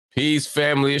Peace,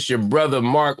 family. It's your brother,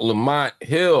 Marc Lamont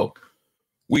Hill.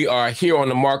 We are here on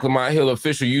the Marc Lamont Hill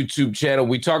official YouTube channel.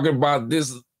 We're talking about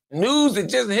this news that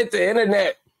just hit the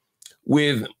internet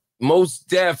with Mos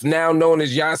Def, now known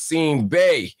as Yasiin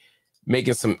Bey,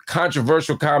 making some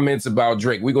controversial comments about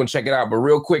Drake. We're going to check it out. But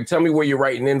real quick, tell me where you're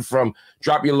writing in from.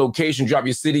 Drop your location, drop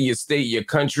your city, your state, your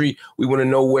country. We want to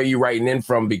know where you're writing in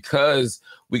from because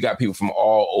we got people from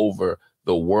all over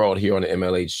the world here on the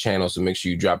MLH channel. So make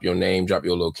sure you drop your name, drop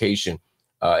your location,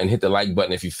 and hit the like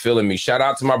button if you're feeling me. Shout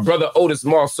out to my brother, Otis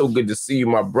Moss. So good to see you,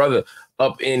 my brother,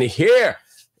 up in here.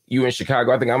 You in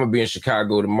Chicago. I think I'm going to be in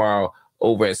Chicago tomorrow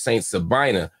over at St.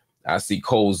 Sabina. I see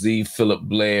Cole Z, Philip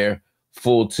Blair,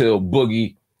 Full Till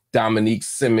Boogie, Dominique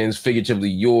Simmons, Figuratively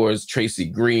Yours, Tracy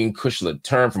Green, Kushla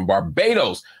Turn from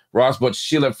Barbados, Ross Butch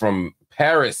Sheila from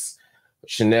Paris,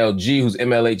 Chanel G, who's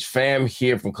MLH fam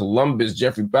here from Columbus,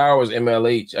 Jeffrey Bowers,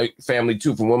 MLH family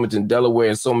too from Wilmington, Delaware,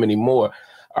 and so many more.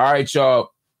 All right,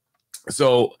 y'all.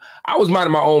 So I was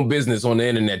minding my own business on the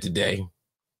internet today,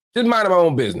 just minding my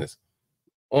own business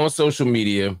on social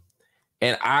media,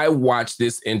 and I watched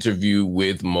this interview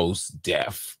with Mos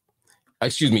Def.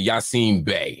 Excuse me, Yasiin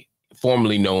Bey,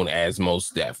 formerly known as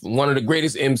Mos Def, one of the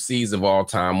greatest MCs of all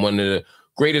time, one of the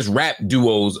greatest rap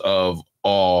duos of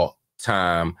all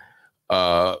time,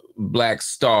 Black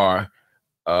Star,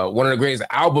 one of the greatest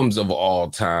albums of all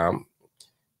time,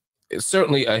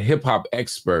 certainly a hip-hop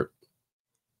expert.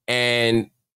 And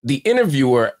the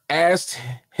interviewer asked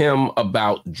him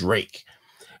about Drake.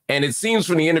 And it seems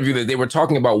from the interview that they were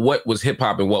talking about what was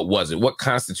hip-hop and what wasn't, what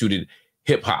constituted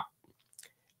hip-hop.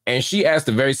 And she asked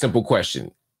a very simple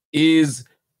question. Is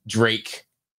Drake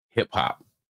hip-hop?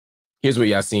 Here's what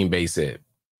Yasiin Bey said.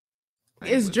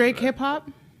 Is Drake hip-hop?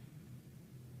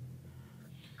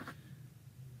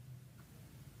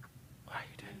 Why are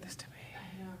you doing this to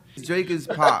me? Drake is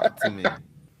pop to me.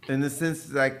 In the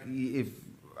sense, like, if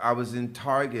I was in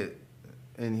Target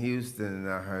in Houston and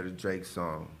I heard a Drake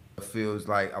song, it feels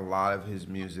like a lot of his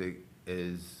music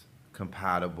is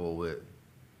compatible with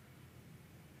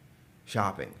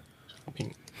shopping.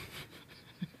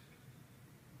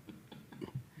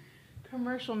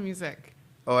 Commercial music.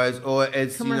 Or it's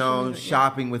you know, music,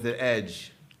 shopping with an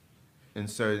edge in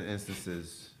certain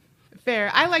instances.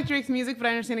 Fair. I like Drake's music, but I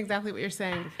understand exactly what you're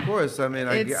saying. Of course, I mean,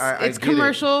 it's get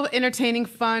commercial, entertaining,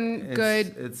 fun,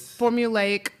 good, it's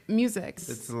formulaic music.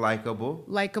 It's likable.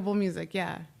 Likable music,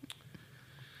 yeah.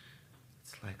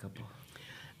 It's likable.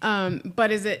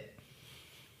 But is it?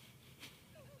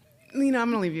 You know, I'm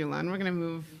gonna leave you alone. We're gonna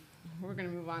move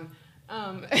on.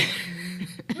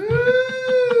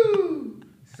 Woo!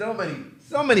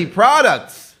 So many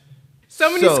products.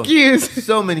 So many SKUs.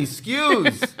 So many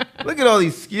SKUs. Look at all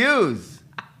these SKUs.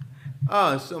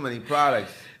 Oh, so many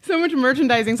products. So much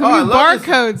merchandising. So many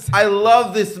barcodes. I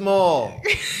love this mall.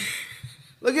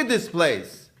 Look at this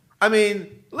place. I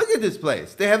mean, look at this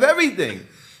place. They have everything.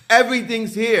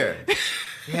 Everything's here.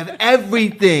 They have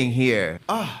everything here.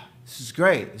 Oh, this is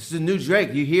great. This is a new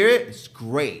Drake. You hear it? It's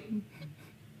great.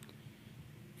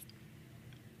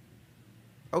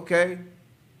 Okay.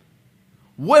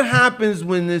 What happens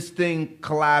when this thing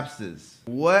collapses?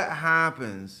 What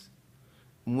happens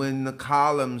when the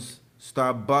columns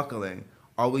start buckling?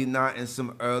 Are we not in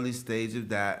some early stage of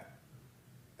that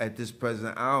at this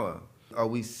present hour? Are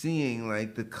we seeing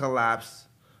like the collapse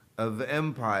of the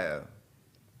empire?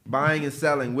 Buying and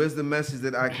selling, where's the message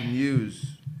that I can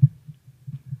use?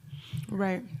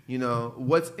 Right. You know,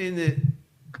 what's in it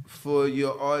for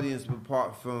your audience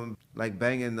apart from like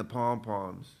banging the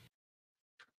pom-poms?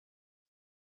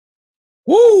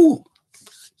 Woo!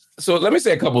 So let me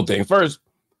say a couple things. First,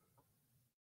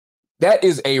 that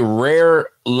is a rare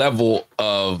level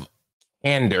of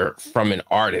candor from an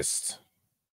artist.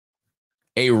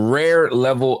 A rare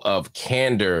level of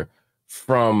candor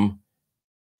from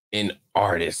an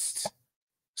artist.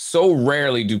 So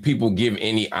rarely do people give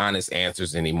any honest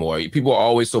answers anymore. People are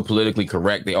always so politically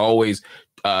correct. They always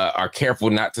are careful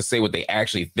not to say what they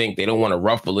actually think. They don't want to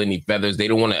ruffle any feathers. They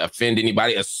don't want to offend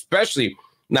anybody, especially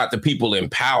not the people in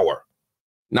power,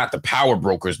 not the power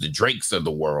brokers, the Drakes of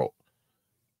the world.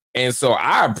 And so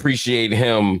I appreciate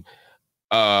him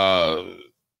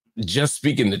just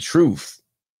speaking the truth,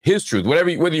 his truth, whether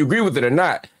you agree with it or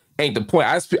not, ain't the point.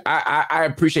 I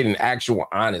appreciate an actual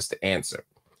honest answer.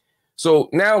 So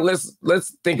now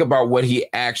let's think about what he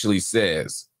actually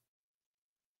says,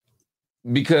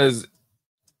 because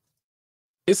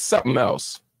it's something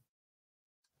else.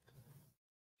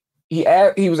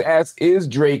 He was asked, is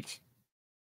Drake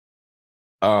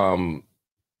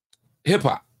hip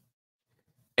hop?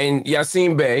 And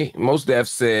Yasiin Bey, Mos Def,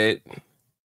 said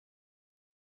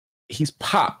he's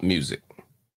pop music.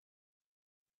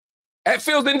 That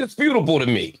feels indisputable to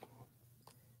me.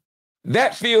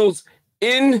 That feels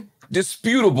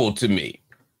indisputable to me.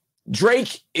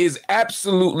 Drake is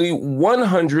absolutely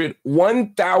 100,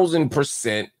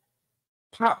 1000%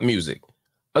 pop music.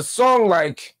 A song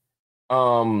like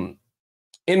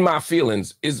In My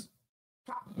Feelings is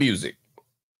pop music.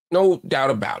 No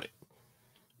doubt about it.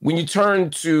 When you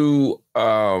turn to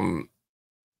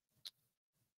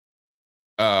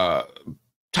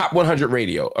Top 100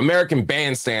 radio, American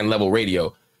Bandstand level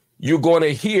radio, you're going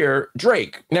to hear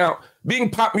Drake. Now, being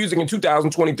pop music in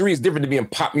 2023 is different than being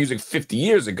pop music 50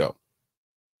 years ago.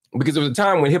 Because there was a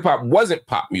time when hip hop wasn't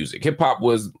pop music. Hip hop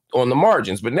was on the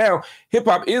margins. But now hip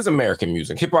hop is American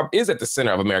music. Hip hop is at the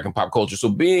center of American pop culture. So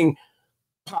being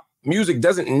pop music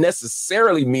doesn't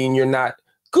necessarily mean you're not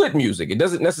good music. It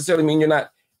doesn't necessarily mean you're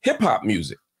not hip hop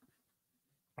music.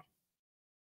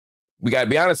 We got to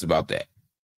be honest about that.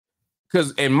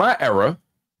 Because in my era,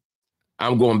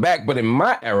 I'm going back, but in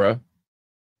my era,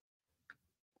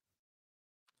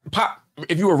 pop,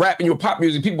 if you were rapping, you were pop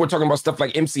music, people were talking about stuff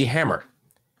like MC Hammer.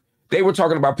 They were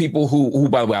talking about people who,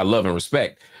 by the way, I love and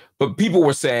respect, but people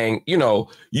were saying, you know,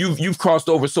 you've crossed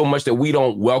over so much that we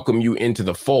don't welcome you into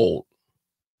the fold.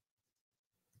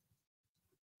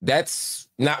 That's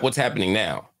not what's happening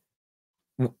now.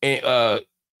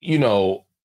 You know,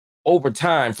 over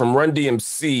time, from Run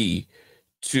DMC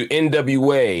to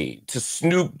NWA to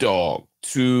Snoop Dogg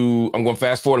to, I'm going to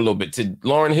fast forward a little bit, to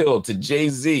Lauryn Hill to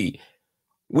Jay-Z,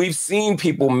 we've seen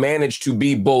people manage to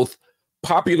be both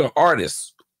popular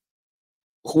artists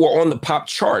who are on the pop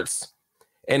charts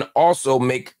and also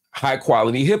make high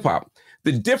quality hip hop.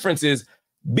 The difference is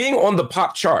being on the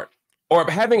pop chart or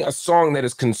having a song that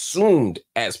is consumed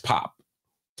as pop.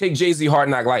 Take Jay-Z Hard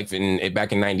Knock Life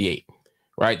back in 98,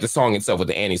 right? The song itself with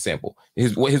the Annie sample,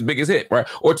 his biggest hit, right?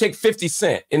 Or take 50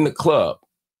 Cent In the Club,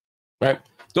 right?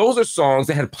 Those are songs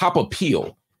that had pop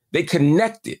appeal. They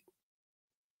connected.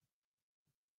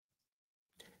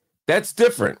 That's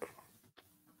different.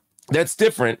 That's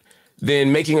different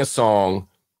than making a song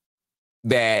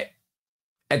that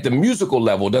at the musical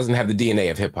level doesn't have the DNA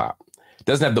of hip hop,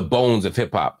 doesn't have the bones of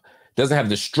hip hop, doesn't have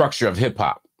the structure of hip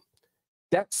hop.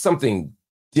 That's something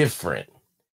different.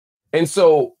 And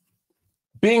so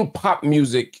being pop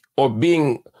music or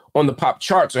being on the pop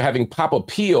charts or having pop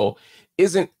appeal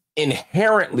isn't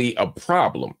inherently a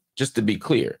problem, just to be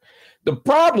clear. The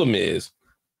problem is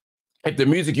if the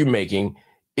music you're making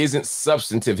isn't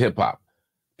substantive hip hop.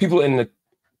 People in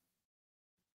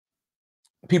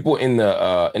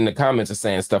the comments are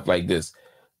saying stuff like this.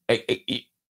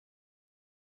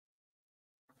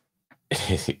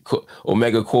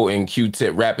 Omega quoting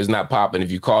Q-Tip, rap is not popping.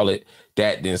 If you call it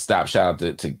that, then stop. Shout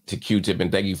out to Q-Tip,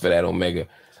 and thank you for that, Omega.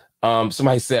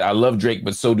 Somebody said, I love Drake,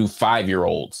 but so do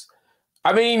 5-year-olds.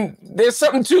 I mean, there's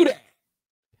something to that.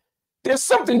 There's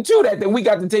something to that we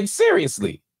got to take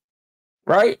seriously,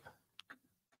 right?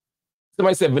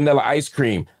 Somebody said vanilla ice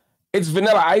cream. It's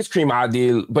vanilla ice cream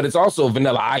ideal, but it's also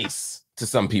vanilla ice to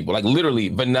some people, like literally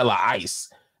vanilla ice.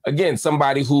 Again,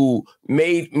 somebody who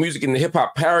made music in the hip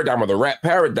hop paradigm or the rap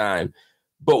paradigm,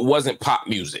 but wasn't pop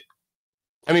music.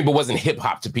 I mean, but wasn't hip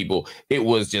hop to people. It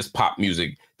was just pop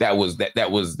music that was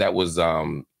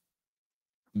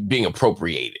being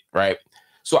appropriated, right?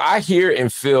 So I hear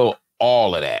and feel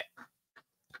all of that.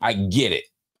 I get it.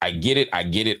 I get it. I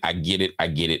get it. I get it. I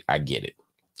get it. I get it.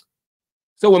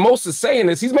 So when Mos is saying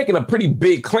this, he's making a pretty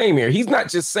big claim here. He's not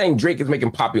just saying Drake is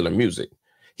making popular music.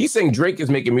 He's saying Drake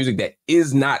is making music that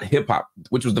is not hip hop,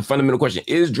 which was the fundamental question.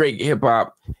 Is Drake hip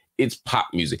hop? It's pop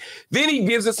music. Then he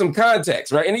gives us some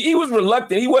context, right? And he was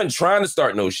reluctant. He wasn't trying to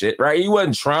start no shit, right? He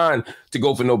wasn't trying to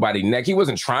go for nobody's neck. He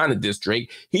wasn't trying to diss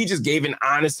Drake. He just gave an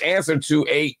honest answer to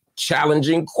a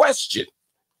challenging question.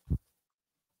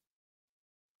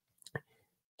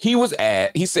 He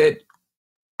said,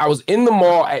 I was in the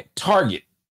mall at Target.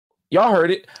 Y'all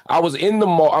heard it. I was in the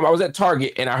mall. I was at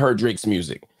Target and I heard Drake's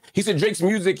music. He said Drake's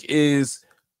music is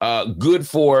good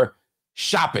for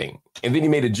shopping. And then he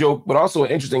made a joke, but also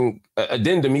an interesting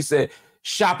addendum. He said,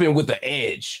 shopping with the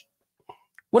edge.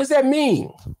 What does that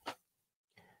mean?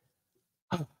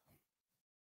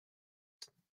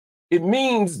 It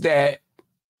means that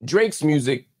Drake's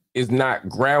music is not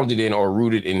grounded in or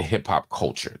rooted in hip hop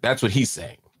culture. That's what he's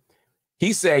saying.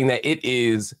 He's saying that it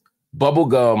is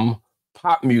bubblegum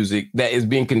pop music that is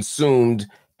being consumed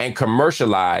and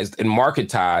commercialized and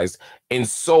marketized and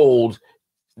sold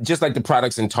just like the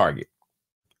products in Target.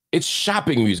 It's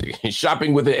shopping music.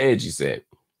 Shopping with an edge, he said.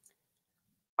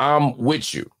 I'm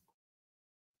with you.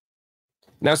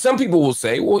 Now, some people will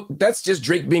say, well, that's just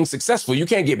Drake being successful. You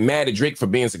can't get mad at Drake for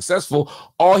being successful.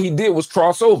 All he did was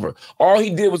cross over. All he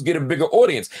did was get a bigger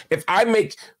audience. If I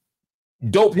make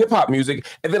dope hip hop music,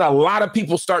 and then a lot of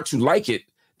people start to like it,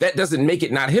 that doesn't make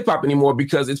it not hip hop anymore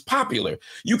because it's popular.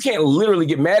 You can't literally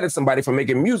get mad at somebody for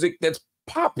making music that's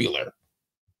popular.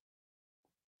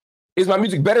 Is my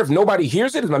music better if nobody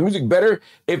hears it? Is my music better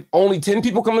if only 10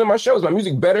 people come to my show? Is my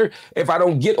music better if I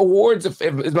don't get awards?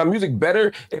 Is my music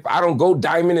better if I don't go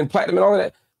diamond and platinum and all of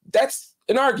that? That's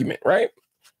an argument, right?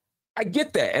 I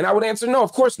get that. And I would answer, no,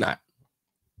 of course not.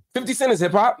 50 Cent is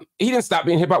hip hop. He didn't stop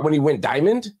being hip hop when he went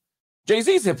diamond.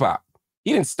 Jay-Z's hip hop.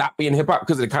 He didn't stop being hip hop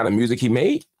because of the kind of music he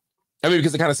made. I mean,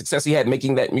 because of the kind of success he had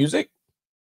making that music.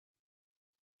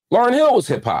 Lauryn Hill was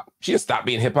hip hop. She didn't stop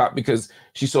being hip hop because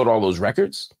she sold all those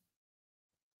records.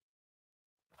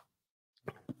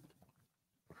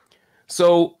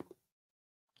 So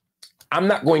I'm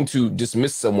not going to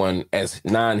dismiss someone as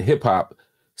non-hip hop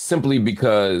simply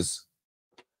because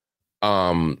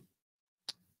they're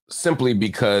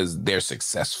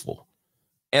successful.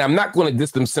 And I'm not going to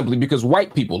diss them simply because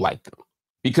white people like them.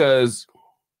 Because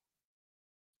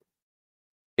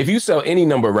if you sell any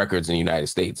number of records in the United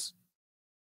States,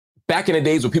 back in the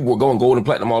days when people were going gold and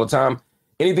platinum all the time,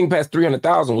 anything past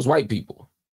 300,000 was white people.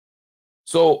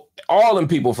 So all them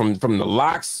people from the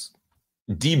Locks,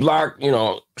 D Block, you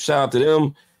know, shout out to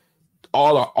them,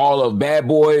 all of Bad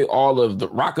Boy, all of the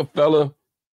Rockefeller,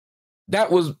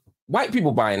 that was white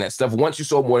people buying that stuff once you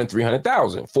sold more than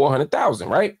 300,000, 400,000,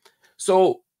 right?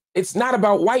 So it's not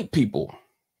about white people.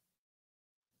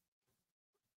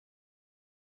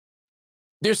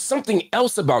 There's something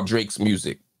else about Drake's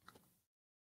music.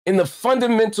 In the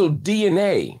fundamental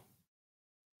DNA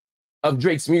of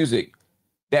Drake's music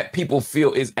that people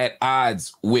feel is at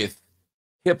odds with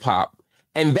hip hop.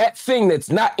 And that thing that's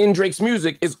not in Drake's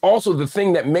music is also the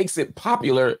thing that makes it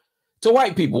popular to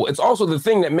white people. It's also the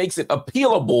thing that makes it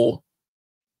appealable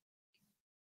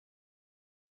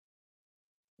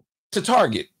to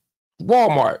Target,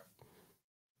 Walmart,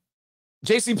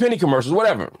 JCPenney commercials,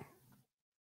 whatever.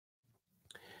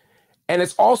 And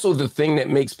it's also the thing that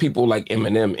makes people like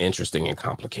Eminem interesting and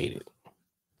complicated.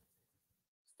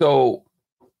 So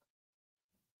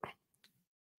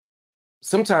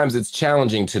sometimes it's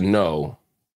challenging to know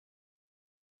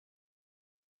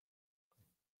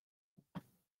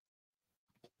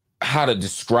how to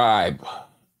describe,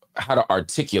 how to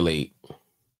articulate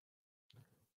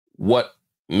what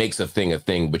makes a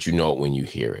thing, but you know it when you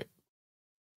hear it.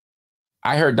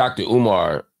 I heard Dr.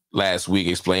 Umar last week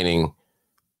explaining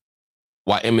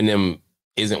why Eminem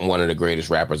isn't one of the greatest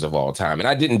rappers of all time. And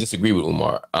I didn't disagree with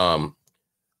Umar. I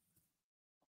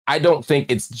don't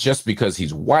think it's just because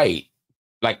he's white,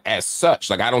 like as such.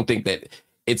 Like, I don't think that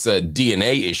it's a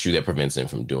DNA issue that prevents him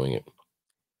from doing it.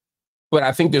 But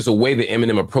I think there's a way that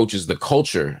Eminem approaches the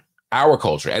culture, our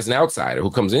culture, as an outsider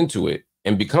who comes into it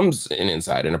and becomes an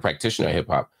insider and a practitioner of hip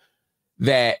hop,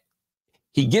 that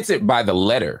he gets it by the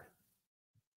letter,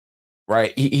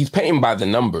 right? He's paying by the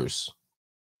numbers.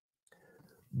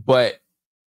 But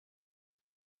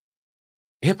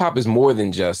hip hop is more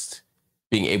than just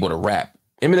being able to rap.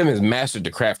 Eminem has mastered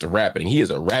the craft of rapping. He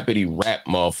is a rappity rap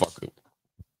motherfucker.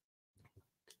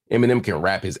 Eminem can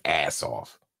rap his ass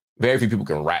off. Very few people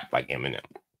can rap like Eminem.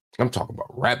 I'm talking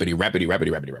about rappity rap.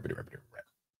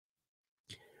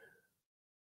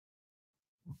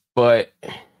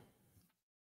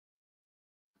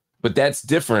 But that's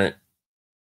different.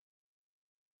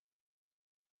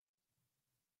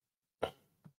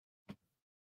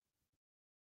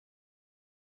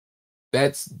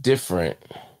 That's different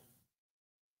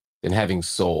than having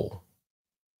soul.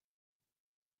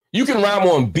 You can rhyme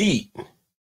on beat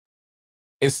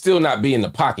and still not be in the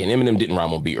pocket. Eminem didn't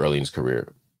rhyme on beat early in his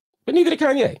career, but neither did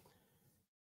Kanye.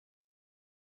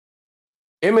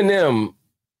 Eminem,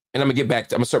 and I'm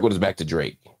gonna circle this back to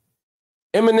Drake.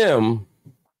 Eminem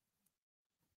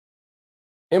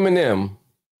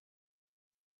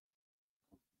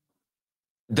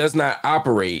does not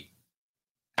operate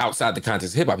outside the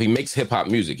context of hip hop. He makes hip hop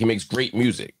music. He makes great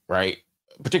music, right?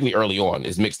 Particularly early on,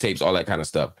 his mixtapes, all that kind of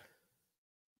stuff.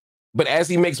 But as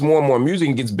he makes more and more music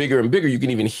and gets bigger and bigger, you can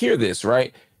even hear this,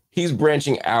 right? He's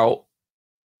branching out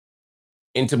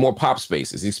into more pop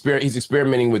spaces. He's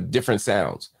experimenting with different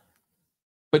sounds.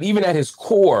 But even at his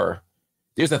core,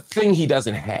 there's a thing he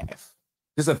doesn't have.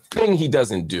 There's a thing he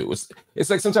doesn't do. It's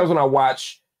like sometimes when I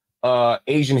watch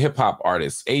Asian hip hop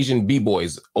artists, Asian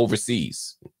b-boys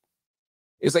overseas,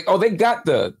 it's like, oh, they got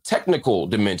the technical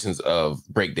dimensions of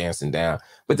breakdancing down,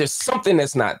 but there's something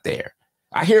that's not there.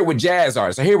 I hear it with jazz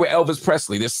artists. I hear it with Elvis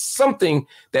Presley. There's something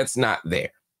that's not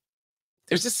there.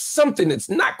 There's just something that's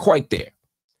not quite there.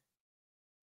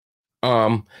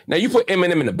 Now you put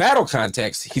Eminem in a battle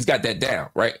context, he's got that down,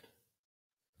 right?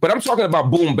 But I'm talking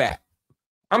about boom bap.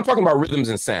 I'm talking about rhythms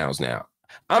and sounds now.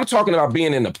 I'm talking about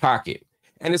being in the pocket.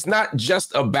 And it's not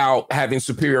just about having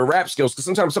superior rap skills, because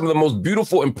sometimes some of the most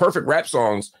beautiful and perfect rap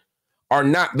songs are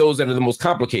not those that are the most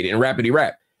complicated and rapidy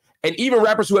rap. And even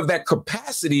rappers who have that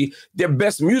capacity, their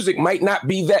best music might not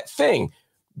be that thing.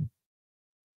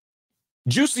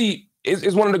 Juicy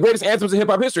is one of the greatest anthems in hip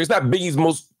hop history. It's not Biggie's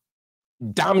most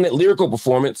dominant lyrical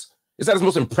performance. It's not his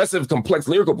most impressive, complex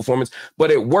lyrical performance, but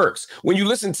it works. When you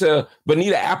listen to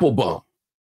Bonita Applebum,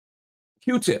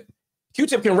 Q-Tip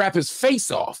can rap his face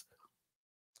off.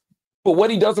 But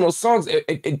what he does in those songs,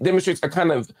 it demonstrates a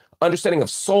kind of understanding of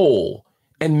soul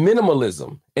and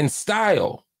minimalism and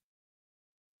style.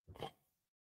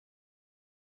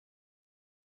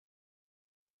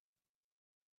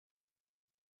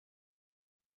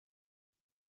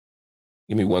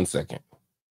 Give me 1 second.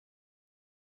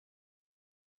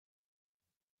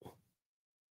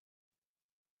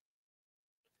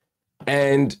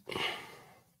 And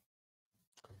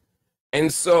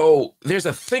so there's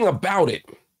a thing about it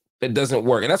that doesn't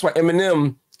work. And that's why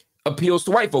Eminem appeals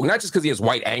to white folk, not just because he has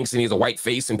white angst and he has a white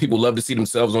face and people love to see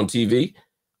themselves on TV,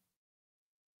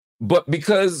 but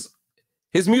because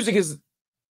his music is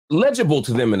legible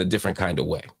to them in a different kind of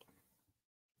way.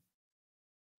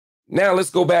 Now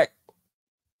let's go back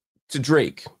to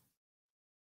Drake.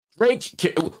 Drake,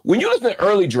 when you listen to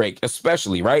early Drake,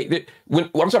 especially, right? When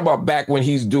I'm talking about back when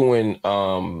he's doing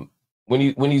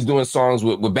when he's doing songs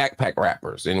with backpack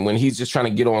rappers and when he's just trying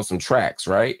to get on some tracks,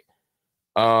 right?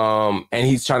 And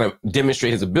he's trying to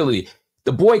demonstrate his ability.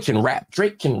 The boy can rap.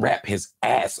 Drake can rap his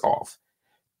ass off.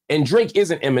 And Drake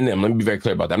isn't Eminem. Let me be very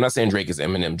clear about that. I'm not saying Drake is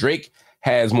Eminem. Drake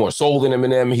has more soul than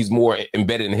Eminem. He's more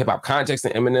embedded in hip hop context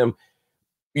than Eminem.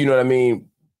 You know what I mean?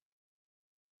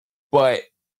 But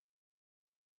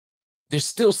there's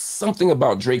still something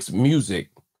about Drake's music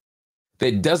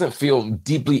that doesn't feel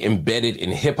deeply embedded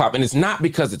in hip hop. And it's not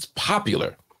because it's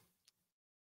popular.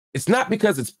 It's not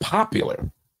because it's popular.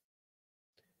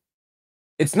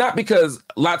 It's not because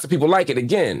lots of people like it.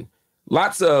 Again,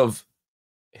 lots of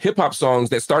hip hop songs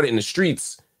that started in the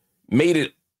streets made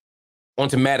it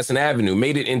onto Madison Avenue,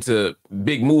 made it into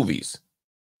big movies.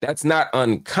 That's not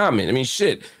uncommon. I mean,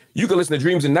 shit, you can listen to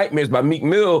Dreams and Nightmares by Meek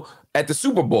Mill at the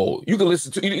Super Bowl. You can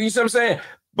listen to, you see what I'm saying?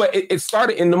 But it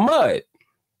started in the mud.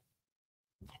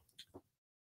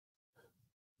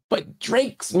 But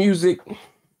Drake's music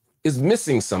is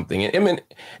missing something.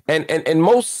 And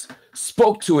most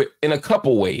spoke to it in a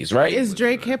couple ways, right? Is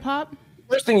Drake hip hop?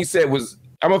 First thing he said was,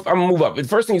 I'm gonna move up. The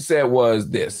first thing he said was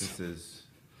this.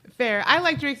 Fair. I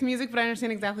like Drake's music, but I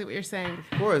understand exactly what you're saying.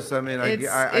 Of course, I mean,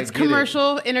 it's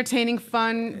commercial, entertaining,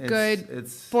 fun, good,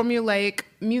 formulaic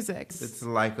music. It's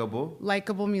likable.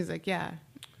 Likable music, yeah.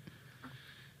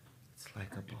 It's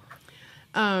likable.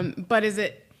 But is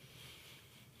it?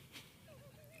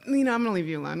 You know, I'm gonna leave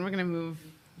you alone. We're gonna move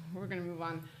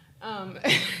on.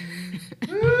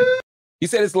 He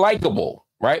said it's likable,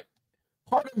 right?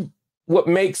 Part of what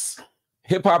makes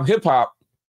hip hop.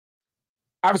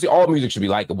 Obviously, all music should be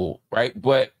likable, right?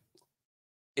 But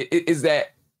is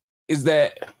that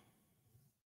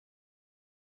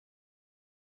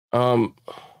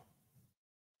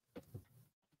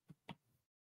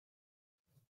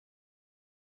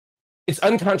it's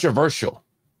uncontroversial,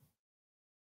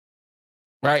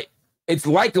 right? It's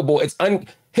likable.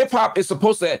 Hip hop is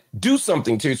supposed to do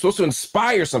something to you. It's supposed to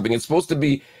inspire something. It's supposed to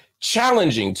be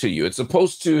challenging to you. It's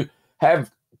supposed to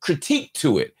have critique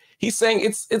to it. He's saying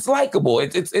it's likable.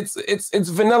 It's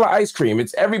vanilla ice cream.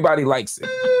 It's everybody likes it.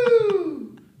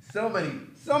 Ooh, so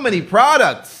many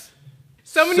products.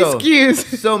 So many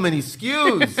SKUs. So many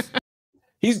SKUs.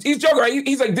 He's joking, right?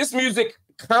 He's like, this music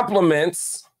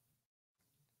complements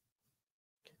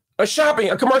a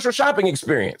commercial shopping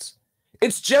experience.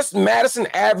 It's just Madison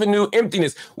Avenue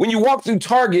emptiness. When you walk through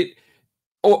Target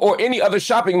or any other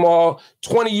shopping mall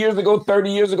 20 years ago,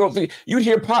 30 years ago, you'd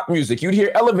hear pop music, you'd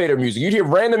hear elevator music, you'd hear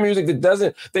random music that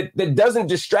doesn't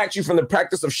distract you from the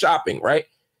practice of shopping, right?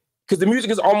 Because the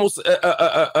music is almost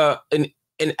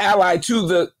an ally to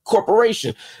the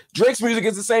corporation. Drake's music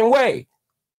is the same way.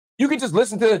 You can just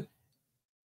listen to,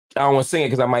 I don't want to sing it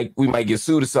because we might get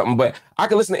sued or something, but I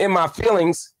can listen to In My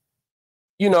Feelings,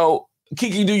 you know,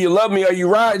 Kiki, do you love me? Are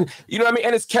you riding? You know what I mean?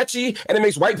 And it's catchy, and it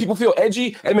makes white people feel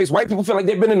edgy, and it makes white people feel like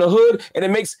they've been in the hood, and it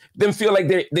makes them feel like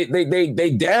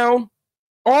they down.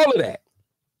 All of that.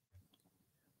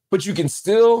 But you can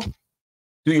still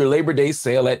do your Labor Day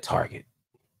sale at Target.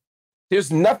 There's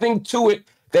nothing to it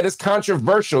that is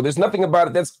controversial. There's nothing about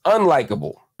it that's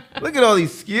unlikable. Look at all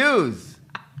these SKUs.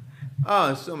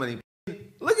 Oh, so many.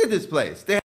 Look at this place.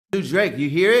 They have new Drake. You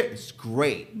hear it? It's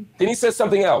great. Then he says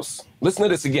something else. Listen to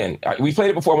this again. We played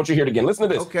it before. I want you to hear it again. Listen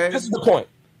to this. Okay. This is the point.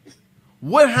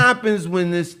 What happens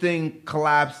when this thing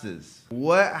collapses?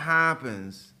 What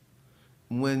happens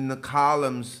when the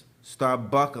columns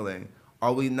start buckling?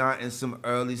 Are we not in some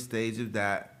early stage of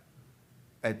that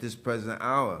at this present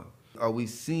hour? Are we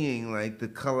seeing like the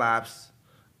collapse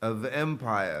of the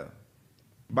empire?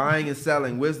 Buying and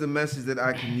selling, where's the message that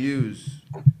I can use?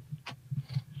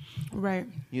 Right.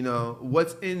 You know,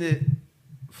 what's in it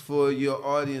for your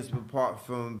audience apart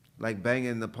from like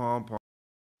banging the pom-pom?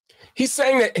 He's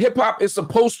saying that hip hop is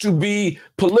supposed to be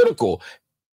political.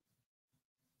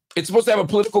 It's supposed to have a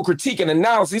political critique and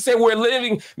analysis. He's saying we're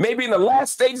living maybe in the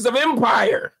last stages of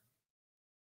empire.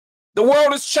 The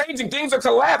world is changing. Things are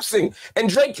collapsing. And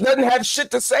Drake doesn't have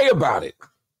shit to say about it.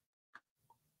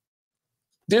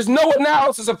 There's no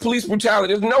analysis of police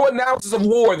brutality. There's no analysis of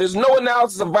war. There's no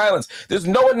analysis of violence. There's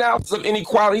no analysis of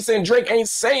inequality. He's saying Drake ain't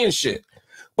saying shit.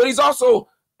 But he's also,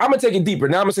 I'm going to take it deeper.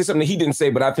 Now I'm going to say something that he didn't say,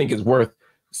 but I think is worth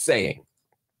saying.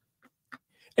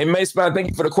 And May Spine, thank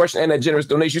you for the question and that generous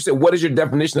donation. You said, what is your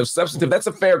definition of substantive? That's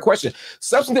a fair question.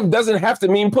 Substantive doesn't have to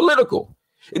mean political.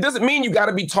 It doesn't mean you got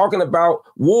to be talking about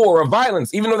war or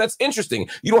violence, even though that's interesting.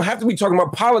 You don't have to be talking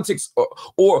about politics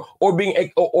or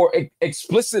being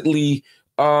explicitly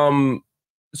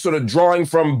sort of drawing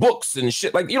from books and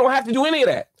shit. Like, you don't have to do any of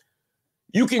that.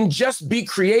 You can just be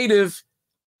creative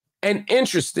and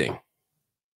interesting.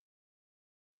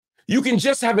 You can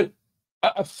just have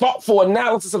a thoughtful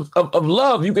analysis of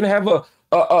love. You can have a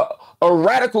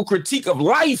radical critique of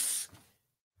life,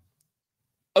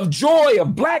 of joy,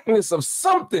 of blackness, of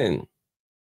something.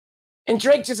 And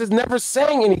Drake just is never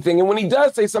saying anything. And when he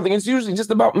does say something, it's usually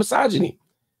just about misogyny.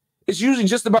 It's usually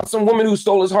just about some woman who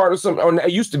stole his heart or something, or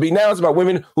it used to be. Now it's about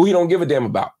women who he don't give a damn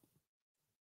about.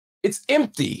 It's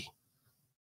empty.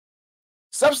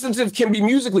 Substantive can be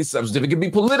musically substantive. It can be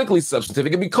politically substantive.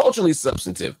 It can be culturally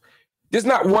substantive. There's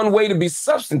not one way to be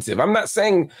substantive. I'm not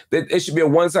saying that it should be a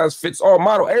one-size-fits-all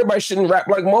model. Everybody shouldn't rap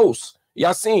like most.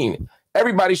 Yasiin.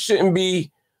 Everybody shouldn't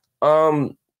be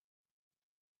doing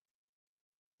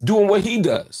what he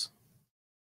does.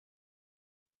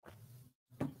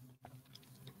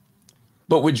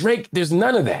 But with Drake, there's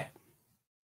none of that.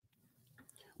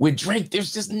 With Drake,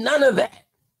 there's just none of that.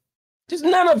 Just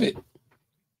none of it.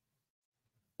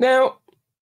 Now,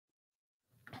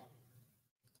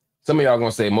 some of y'all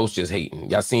gonna say most just hating.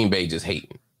 Yasiin Bey just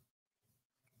hating.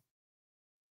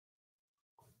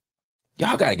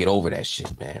 Y'all gotta get over that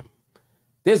shit, man.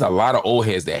 There's a lot of old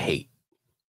heads that hate.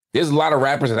 There's a lot of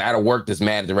rappers that are out of work that's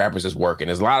mad at the rappers that's working.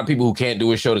 There's a lot of people who can't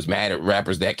do a show that's mad at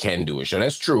rappers that can do a show.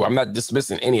 That's true. I'm not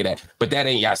dismissing any of that, but that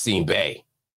ain't Yasiin Bey.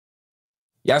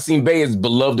 Yasiin Bey is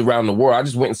beloved around the world. I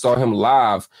just went and saw him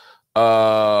live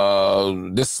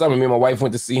this summer. Me and my wife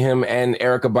went to see him and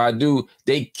Erykah Badu.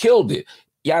 They killed it.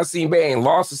 Yasiin Bey ain't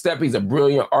lost a step. He's a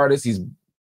brilliant artist. He's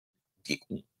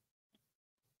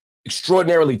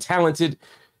extraordinarily talented.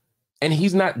 And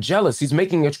he's not jealous. He's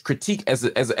making a critique as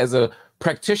a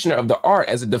practitioner of the art,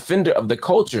 as a defender of the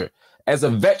culture, as a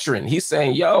veteran. He's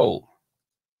saying, yo,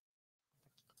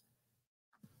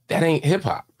 that ain't hip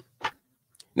hop.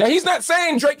 Now, he's not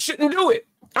saying Drake shouldn't do it.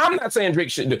 I'm not saying Drake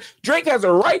shouldn't do it. Drake has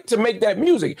a right to make that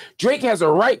music. Drake has a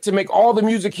right to make all the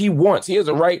music he wants. He has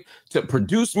a right to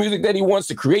produce music that he wants,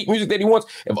 to create music that he wants.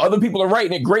 If other people are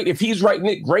writing it, great. If he's writing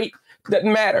it, great.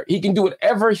 Doesn't matter. He can do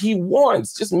whatever he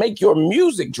wants. Just make your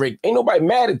music, Drake. Ain't nobody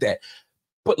mad at that.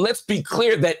 But let's be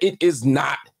clear that it is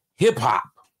not hip hop.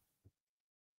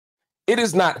 It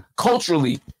is not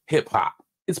culturally hip hop.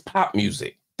 It's pop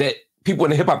music that people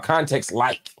in the hip hop context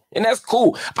like. And that's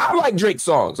cool. I like Drake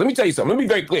songs. Let me tell you something. Let me be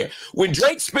very clear. When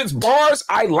Drake spits bars,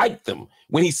 I like them.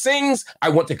 When he sings, I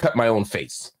want to cut my own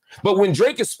face. But when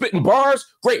Drake is spitting bars,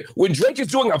 great. When Drake is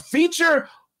doing a feature,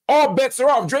 all bets are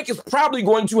off. Drake is probably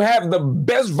going to have the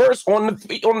best verse on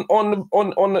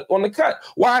the cut.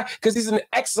 Why? Because he's an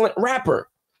excellent rapper.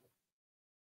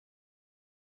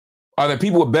 Are there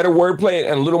people with better wordplay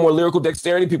and a little more lyrical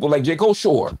dexterity? People like J. Cole?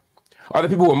 Sure. Are there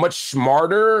people who are much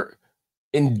smarter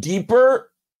and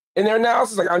deeper in their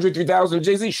analysis, like Andre 3000 and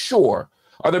Jay-Z? Sure.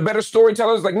 Are there better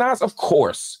storytellers like Nas? Of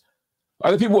course.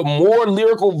 Are there people with more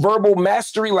lyrical verbal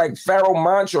mastery like Pharoah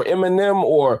Monch or Eminem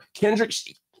or Kendrick?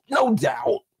 No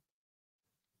doubt.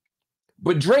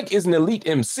 But Drake is an elite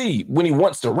MC when he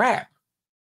wants to rap.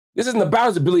 This isn't about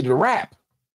his ability to rap.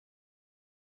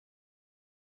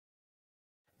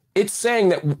 It's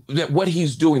saying that what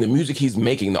he's doing, the music he's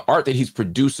making, the art that he's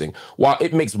producing, while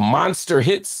it makes monster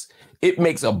hits, it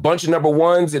makes a bunch of number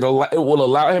ones. It will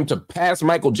allow him to pass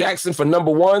Michael Jackson for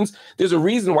number ones. There's a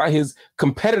reason why his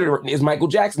competitor is Michael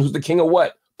Jackson, who's the king of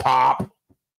what? Pop.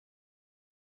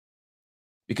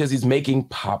 Because he's making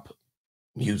pop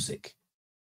music.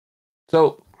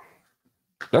 So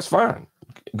that's fine.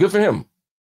 Good for him.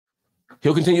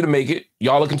 He'll continue to make it.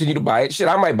 Y'all will continue to buy it. Shit,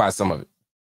 I might buy some of it.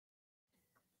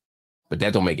 But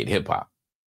that don't make it hip hop.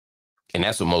 And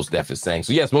that's what Mos Def is saying.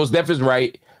 So yes, Mos Def is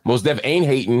right. Mos Def ain't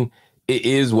hating. It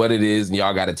is what it is, and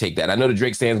y'all got to take that. I know the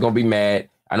Drake stands gonna be mad.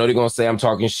 I know they're gonna say I'm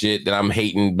talking shit, that I'm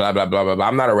hating, blah, blah, blah, blah, blah.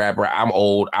 I'm not a rapper. I'm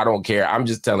old. I don't care. I'm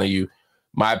just telling you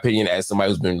my opinion as somebody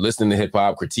who's been listening to hip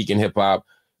hop, critiquing hip hop,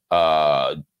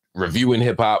 reviewing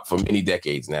hip hop for many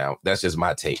decades now. That's just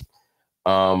my take.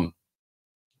 And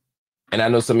I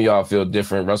know some of y'all feel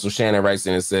different. Russell Shannon writes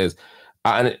in and says,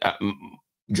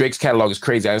 Drake's catalog is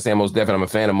crazy. I understand Mos Def, and I'm a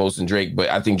fan of Mos and Drake, but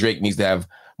I think Drake needs to have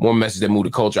more message that move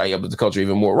the culture. I uplift the culture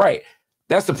even more. Right.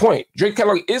 That's the point. Drake's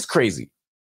catalog is crazy.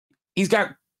 He's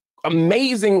got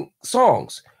amazing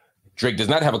songs. Drake does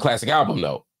not have a classic album,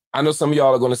 though. I know some of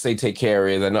y'all are going to say Take Care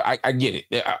is. I know I get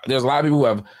it. There's a lot of people who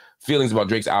have feelings about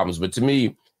Drake's albums, but to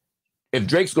me, if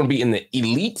Drake's going to be in the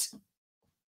elite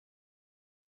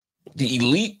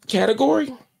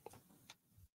category,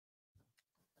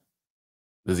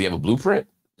 does he have a Blueprint?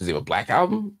 Does he have a Black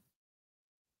Album?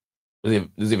 Does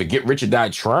he have a Get Rich or Die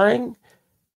Trying?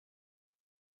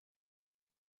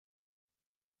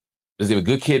 Does he have a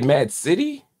Good Kid, Mad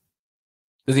City?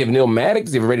 Does he have Illmatic?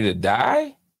 Does he have Ready to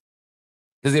Die?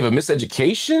 Does he have a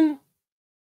Miseducation?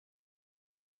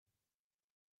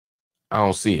 I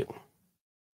don't see it.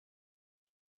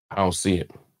 I don't see it.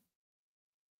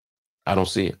 I don't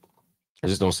see it. I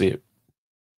just don't see it.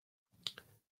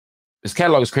 His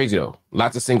catalog is crazy, though.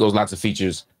 Lots of singles, lots of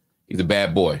features. He's a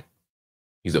bad boy.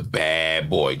 He's a bad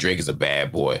boy. Drake is a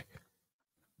bad boy.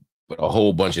 But a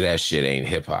whole bunch of that shit ain't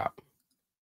hip-hop.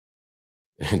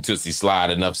 And Tootsie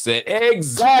Slide, enough said.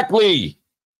 Exactly.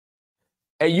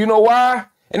 And you know why?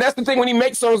 And that's the thing, when he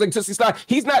makes songs like Tootsie Slide,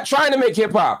 he's not trying to make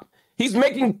hip-hop. He's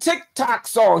making TikTok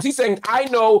songs. He's saying, I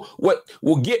know what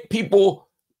will get people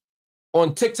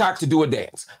on TikTok to do a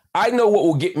dance. I know what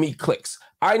will get me clicks.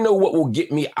 I know what will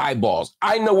get me eyeballs.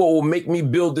 I know what will make me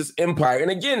build this empire.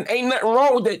 And again, ain't nothing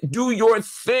wrong with that. Do your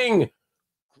thing.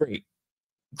 Great.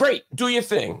 Great. Do your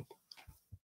thing.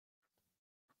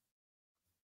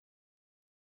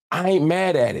 I ain't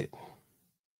mad at it.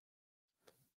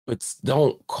 But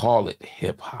don't call it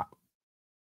hip hop.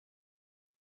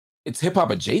 It's hip hop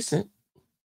adjacent.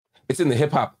 It's in the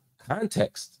hip hop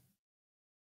context.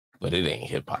 But it ain't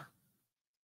hip hop.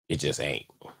 It just ain't.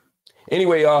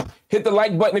 Anyway, y'all, hit the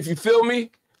like button if you feel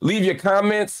me. Leave your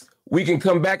comments. We can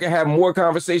come back and have more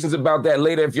conversations about that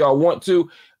later if y'all want to.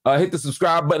 Hit the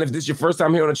subscribe button if this is your first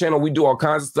time here on the channel. We do all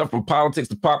kinds of stuff from politics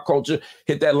to pop culture.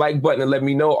 Hit that like button and let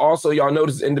me know. Also, y'all know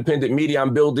this is independent media.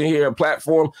 I'm building here a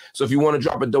platform. So if you want to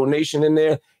drop a donation in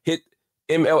there, hit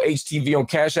MLHTV on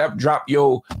Cash App. Drop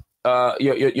your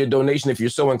donation if you're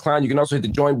so inclined. You can also hit the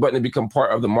join button and become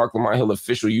part of the Marc Lamont Hill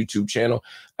official YouTube channel.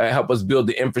 Help us build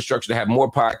the infrastructure to have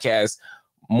more podcasts,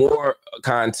 more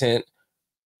content,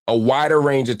 a wider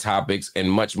range of topics,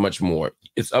 and much, much more.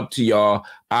 It's up to y'all.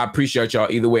 I appreciate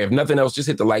y'all either way. If nothing else, just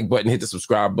hit the like button, hit the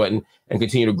subscribe button, and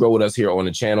continue to grow with us here on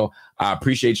the channel. I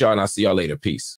appreciate y'all, and I'll see y'all later. Peace.